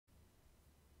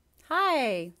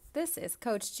Hey, this is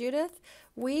Coach Judith.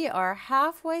 We are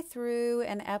halfway through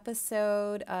an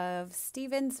episode of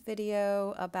Stephen's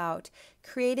video about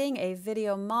creating a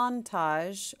video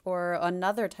montage or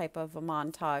another type of a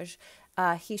montage.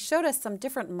 He showed us some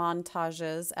different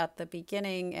montages at the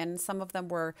beginning, and some of them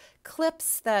were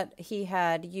clips that he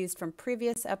had used from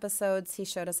previous episodes. He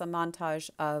showed us a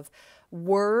montage of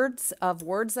words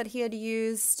that he had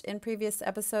used in previous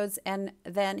episodes, and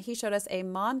then he showed us a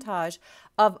montage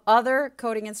of other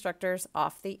coding instructors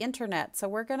off the internet. So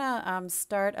we're gonna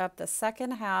start up the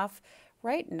second half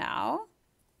right now.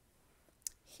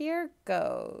 Here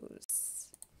goes.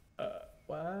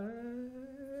 What?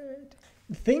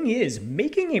 The thing is,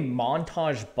 making a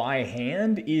montage by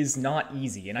hand is not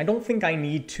easy, and I don't think I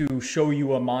need to show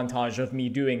you a montage of me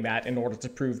doing that in order to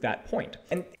prove that point.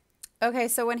 Okay,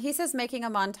 so when he says making a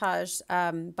montage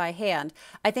by hand,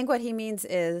 I think what he means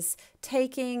is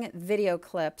taking video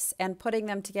clips and putting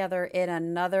them together in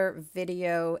another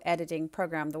video editing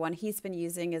program. The one he's been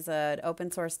using is an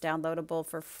open source downloadable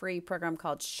for free program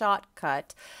called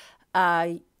Shotcut.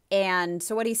 And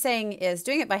so what he's saying is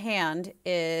doing it by hand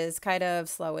is kind of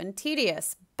slow and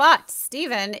tedious. But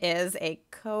Stephen is a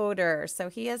coder, so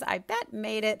he has, I bet,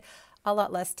 made it a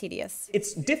lot less tedious.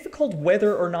 It's difficult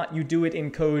whether or not you do it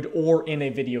in code or in a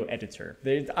video editor.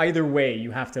 Either way,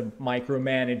 you have to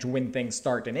micromanage when things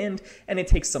start and end, and it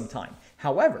takes some time.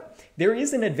 However, there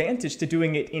is an advantage to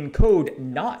doing it in code,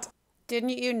 not. Didn't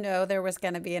you know there was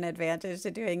going to be an advantage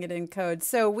to doing it in code?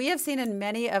 So we have seen in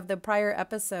many of the prior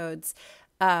episodes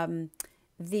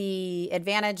the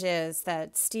advantages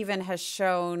that Stephen has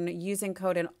shown using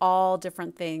code in all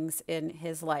different things in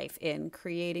his life, in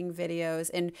creating videos,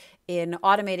 in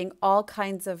automating all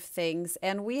kinds of things.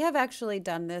 And we have actually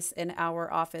done this in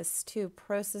our office too.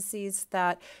 Processes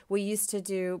that we used to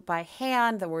do by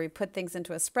hand, where we put things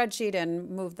into a spreadsheet and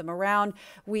move them around.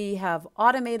 We have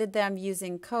automated them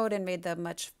using code and made them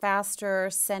much faster,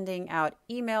 sending out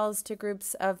emails to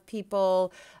groups of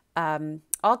people,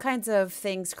 all kinds of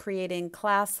things, creating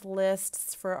class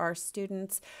lists for our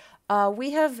students.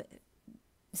 We have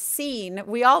seen,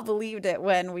 we all believed it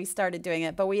when we started doing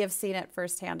it, but we have seen it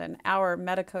firsthand in our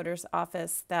Metacoder's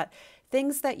office that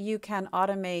things that you can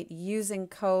automate using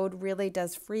code really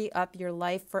does free up your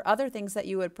life for other things that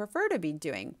you would prefer to be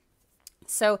doing.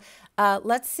 So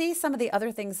let's see some of the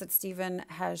other things that Stephen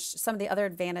has, some of the other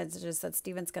advantages that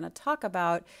Stephen's going to talk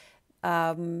about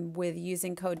with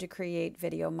using code to create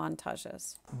video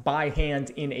montages. By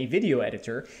hand in a video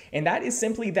editor, and that is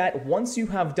simply that once you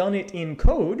have done it in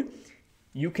code,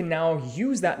 you can now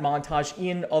use that montage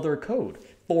in other code.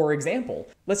 For example,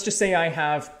 let's just say I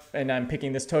have, and I'm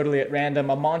picking this totally at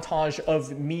random, a montage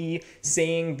of me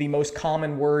saying the most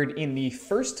common word in the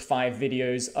first 5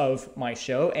 videos of my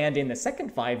show and in the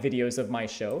second 5 videos of my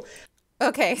show.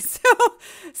 Okay, so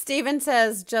Stephen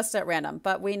says just at random,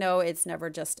 but we know it's never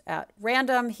just at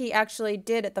random. He actually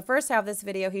did, at the first half of this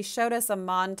video, he showed us a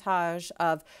montage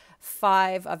of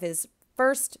 5 of his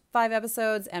first 5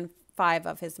 episodes and 5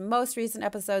 of his most recent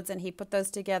episodes, and he put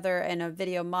those together in a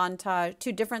video montage,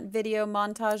 2 different video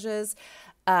montages.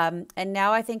 And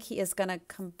now I think he is going to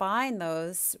combine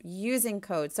those using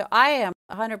code. So I am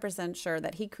 100% sure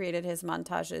that he created his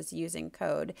montages using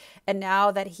code. And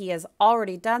now that he has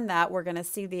already done that, we're going to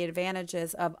see the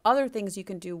advantages of other things you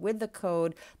can do with the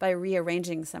code by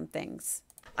rearranging some things.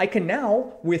 I can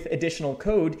now, with additional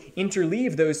code,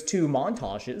 interleave those 2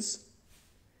 montages.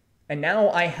 And now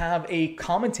I have a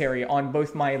commentary on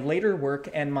both my later work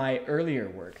and my earlier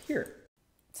work here.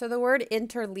 So the word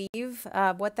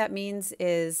interleave, what that means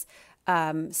is,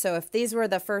 so if these were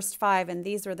the first 5 and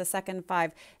these were the second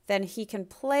 5, then he can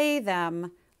play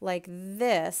them like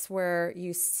this, where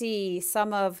you see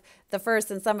some of the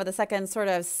first and some of the second sort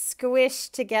of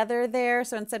squished together there.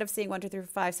 So instead of seeing 1, 2, 3, 4,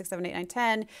 5, 6, 7, 8, 9,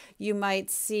 10, you might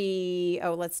see,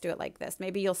 oh, let's do it like this.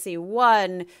 Maybe you'll see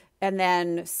 1 and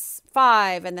then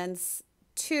 5 and then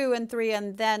 2 and 3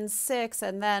 and then 6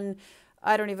 and then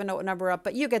I don't even know what number up,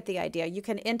 but you get the idea. You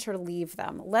can interleave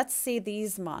them. Let's see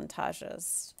these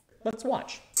montages. Let's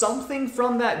watch. Something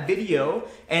from that video,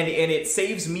 and it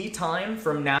saves me time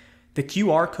from now. The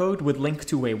QR code would link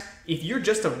to a... If you're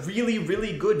just a really,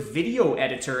 really good video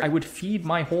editor, I would feed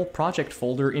my whole project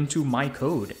folder into my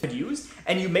code.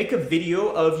 And you make a video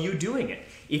of you doing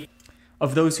it.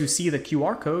 Of those who see the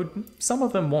QR code, some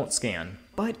of them won't scan,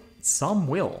 but some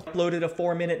will. I uploaded a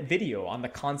 4-minute video on the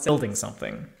concept of building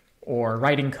something. Or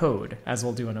writing code, as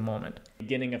we'll do in a moment.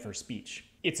 Beginning of her speech.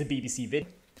 It's a BBC video.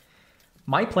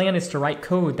 My plan is to write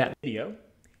code that video.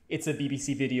 It's a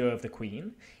BBC video of the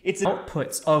Queen. It's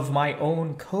outputs of my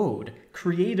own code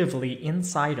creatively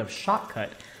inside of Shotcut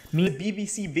Me, the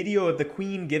BBC video of the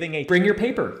Queen giving a bring your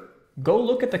paper. Go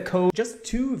look at the code. Just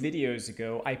 2 videos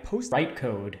ago, I posted write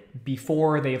code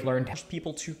before they've learned how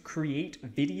people to create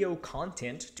video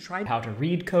content to try how to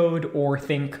read code or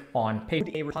think on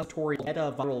paper. A repository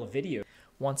meta viral video.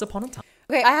 Once upon a time.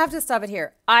 Okay, I have to stop it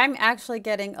here. I'm actually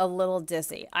getting a little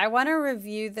dizzy. I want to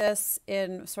review this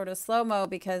in sort of slow-mo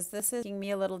because this is making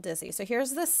me a little dizzy. So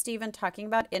here's this Stephen talking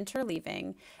about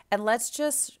interleaving, and let's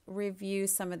just review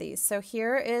some of these. So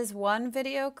here is one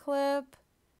video clip.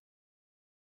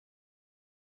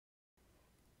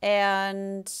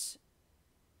 And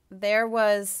there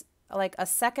was like a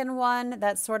second one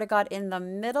that sort of got in the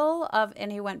middle of, and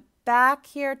he went back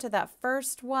here to that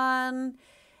first one.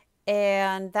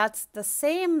 And that's the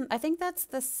same, I think that's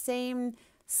the same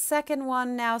second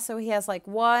one now. So he has like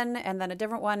one and then a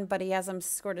different one, but he has them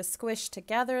sort of squished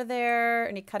together there,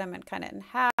 and he cut them in kind of in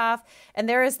half. And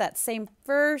there is that same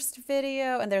first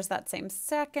video, and there's that same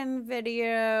second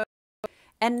video.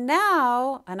 And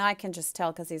now, and I can just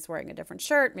tell because he's wearing a different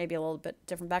shirt, maybe a little bit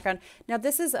different background. Now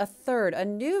this is a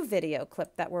new video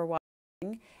clip that we're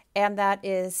watching, and that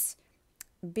is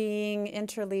being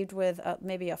interleaved with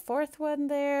maybe a fourth one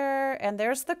there. And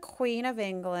there's the Queen of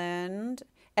England,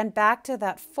 and back to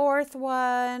that fourth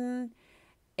one,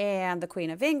 and the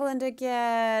Queen of England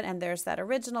again. And there's that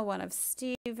original one of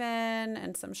Stephen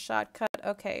and some shot cut.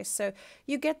 Okay, so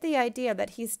you get the idea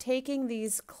that he's taking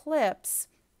these clips.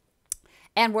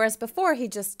 And whereas before he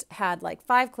just had like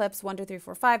 5 clips, 1, 2, 3,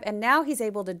 4, 5, and now he's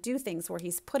able to do things where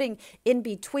he's putting in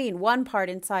between one part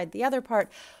inside the other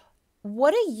part.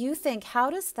 What do you think? How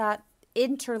does that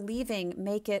interleaving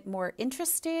make it more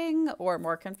interesting or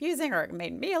more confusing, or it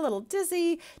made me a little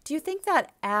dizzy? Do you think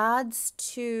that adds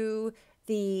to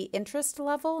the interest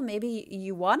level? Maybe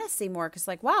you want to see more because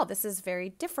like, wow, this is very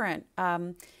different.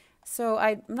 So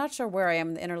I'm not sure where I am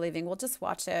in the interleaving. We'll just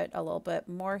watch it a little bit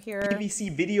more here.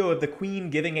 BBC video of the Queen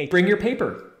giving a bring your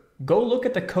paper. Go look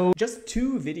at the code. Just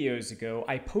 2 videos ago,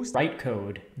 I posted write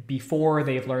code before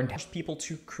they've learned how people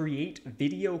to create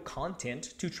video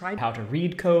content to try how to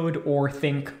read code or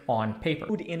think on paper.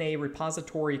 In a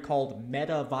repository called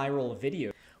meta viral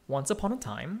video. Once upon a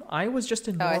time, I was just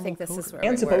a normal I think this coder. is where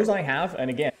And we suppose were. I have,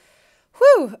 and again.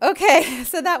 Whew, okay,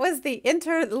 so that was the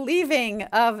interleaving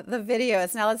of the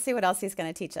videos. Now let's see what else he's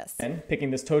going to teach us. And picking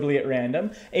this totally at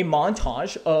random, a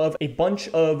montage of a bunch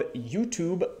of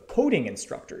YouTube coding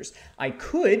instructors. I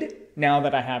could, now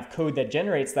that I have code that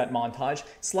generates that montage,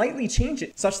 slightly change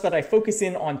it such that I focus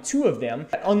in on 2 of them.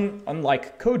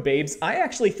 Unlike Code Babes, I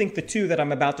actually think the 2 that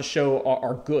I'm about to show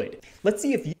are good. Let's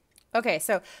see if you... Okay,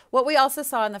 so what we also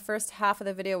saw in the first half of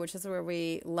the video, which is where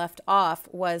we left off,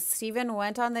 was Stephen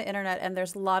went on the internet, and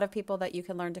there's a lot of people that you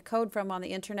can learn to code from on the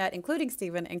internet, including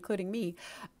Stephen, including me.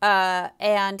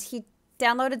 And he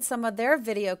downloaded some of their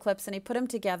video clips and he put them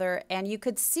together, and you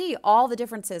could see all the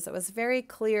differences. It was very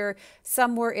clear.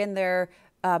 Some were in their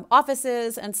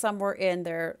offices, and some were in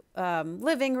their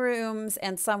living rooms,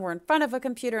 and some were in front of a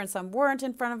computer, and some weren't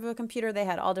in front of a computer. They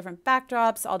had all different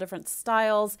backdrops, all different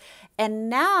styles.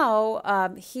 And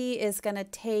now he's going to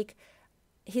take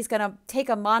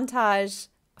a montage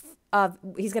of,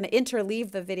 he's going to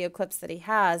interleave the video clips that he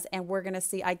has, and we're going to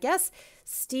see, I guess,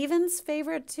 Stephen's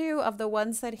favorite 2 of the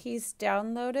ones that he's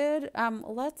downloaded.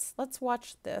 Let's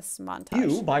watch this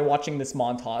montage. You, by watching this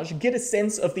montage, get a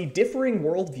sense of the differing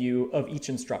worldview of each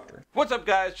instructor. What's up,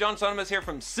 guys? John Sonimus here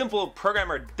from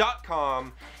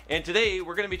simpleprogrammer.com, and today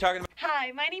we're going to be talking about...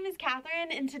 Hi, my name is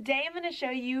Catherine, and today I'm going to show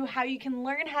you how you can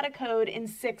learn how to code in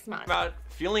 6 months. About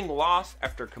feeling lost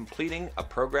after completing a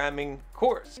programming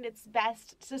course. And it's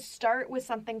best to start with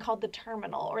something called the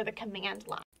terminal or the command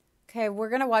line. Okay, we're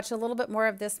going to watch a little bit more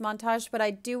of this montage, but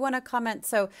I do want to comment.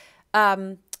 So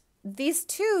these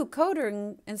 2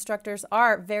 coding instructors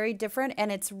are very different,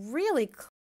 and it's really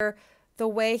clear the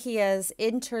way he has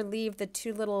interleaved the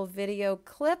 2 little video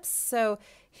clips. So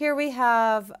here we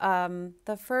have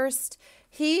the first.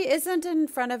 He isn't in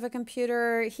front of a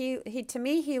computer. He to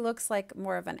me, he looks like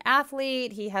more of an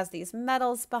athlete. He has these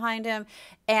medals behind him,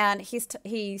 and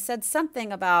he said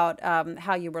something about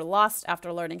how you were lost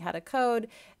after learning how to code.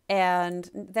 And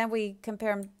then we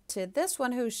compare him to this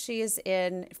one, who she's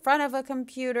in front of a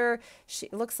computer. She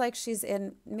looks like she's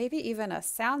in maybe even a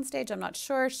soundstage. I'm not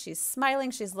sure. She's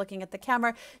smiling. She's looking at the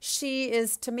camera. She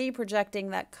is, to me,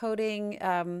 projecting that coding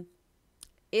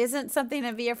isn't something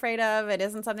to be afraid of. It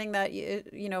isn't something that,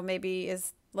 you know, maybe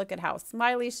is, look at how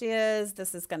smiley she is.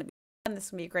 This is going to be fun. This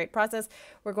is going to be a great process.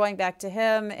 We're going back to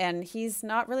him, and he's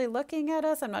not really looking at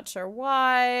us. I'm not sure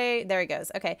why. There he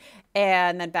goes. Okay.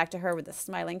 And then back to her with a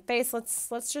smiling face.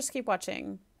 Let's just keep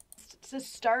watching. to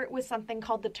start with something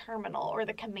called the terminal or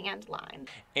the command line.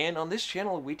 And on this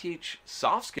channel, we teach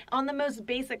soft skills On the most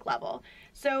basic level.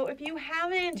 So if you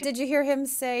haven't... Did you hear him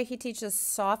say he teaches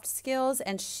soft skills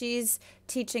and she's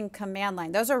teaching command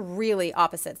line? Those are really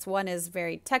opposites. One is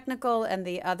very technical and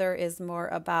the other is more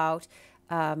about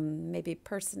maybe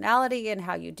personality and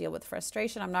how you deal with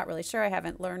frustration. I'm not really sure. I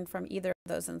haven't learned from either of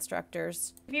those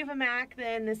instructors. If you have a Mac,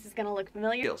 then this is going to look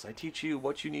familiar. I teach you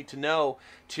what you need to know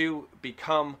to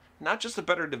become not just a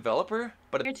better developer,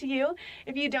 but To you.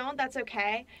 If you don't, that's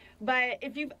okay. But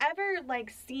if you've ever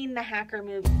seen the hacker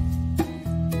movie.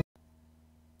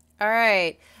 All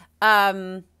right.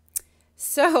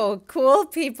 So cool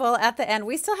people at the end.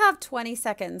 We still have 20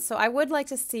 seconds. So I would like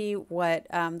to see what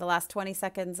the last 20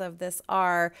 seconds of this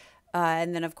are.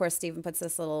 And then, of course, Stephen puts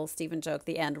this little Stephen joke at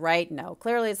the end, right? No,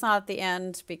 clearly it's not at the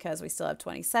end because we still have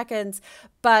 20 seconds.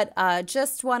 But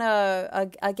just want to,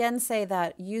 again, say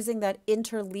that using that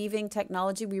interleaving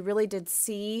technology, we really did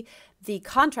see the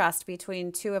contrast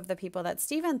between two of the people that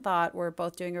Stephen thought were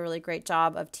both doing a really great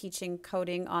job of teaching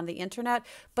coding on the internet,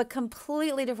 but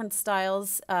completely different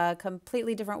styles,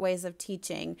 completely different ways of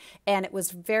teaching. And it was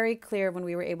very clear when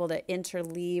we were able to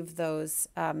interleave those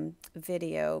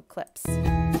video clips.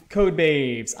 Code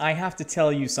Babes, I have to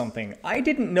tell you something. I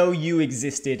didn't know you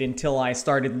existed until I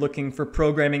started looking for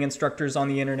programming instructors on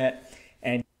the internet,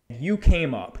 and you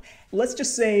came up. Let's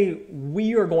just say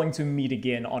we are going to meet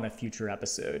again on a future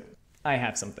episode. I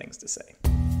have some things to say.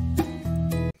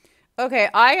 Okay,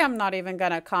 I am not even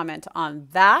going to comment on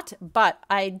that, but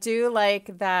I do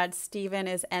like that Stephen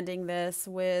is ending this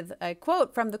with a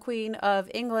quote from the Queen of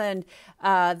England.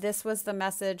 This was the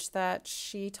message that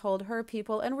she told her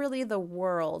people and really the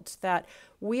world, that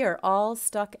we are all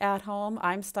stuck at home.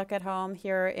 I'm stuck at home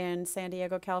here in San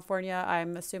Diego, California.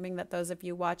 I'm assuming that those of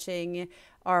you watching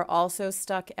are also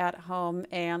stuck at home,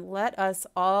 and let us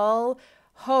all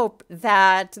hope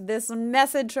that this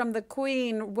message from the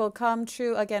Queen will come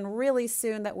true again really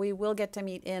soon, that we will get to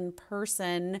meet in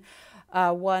person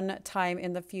one time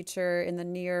in the future, in the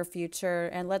near future.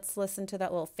 And let's listen to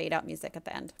that little fade out music at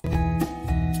the end.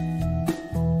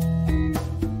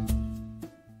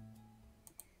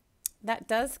 That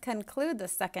does conclude the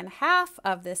second half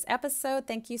of this episode.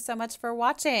 Thank you so much for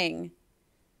watching.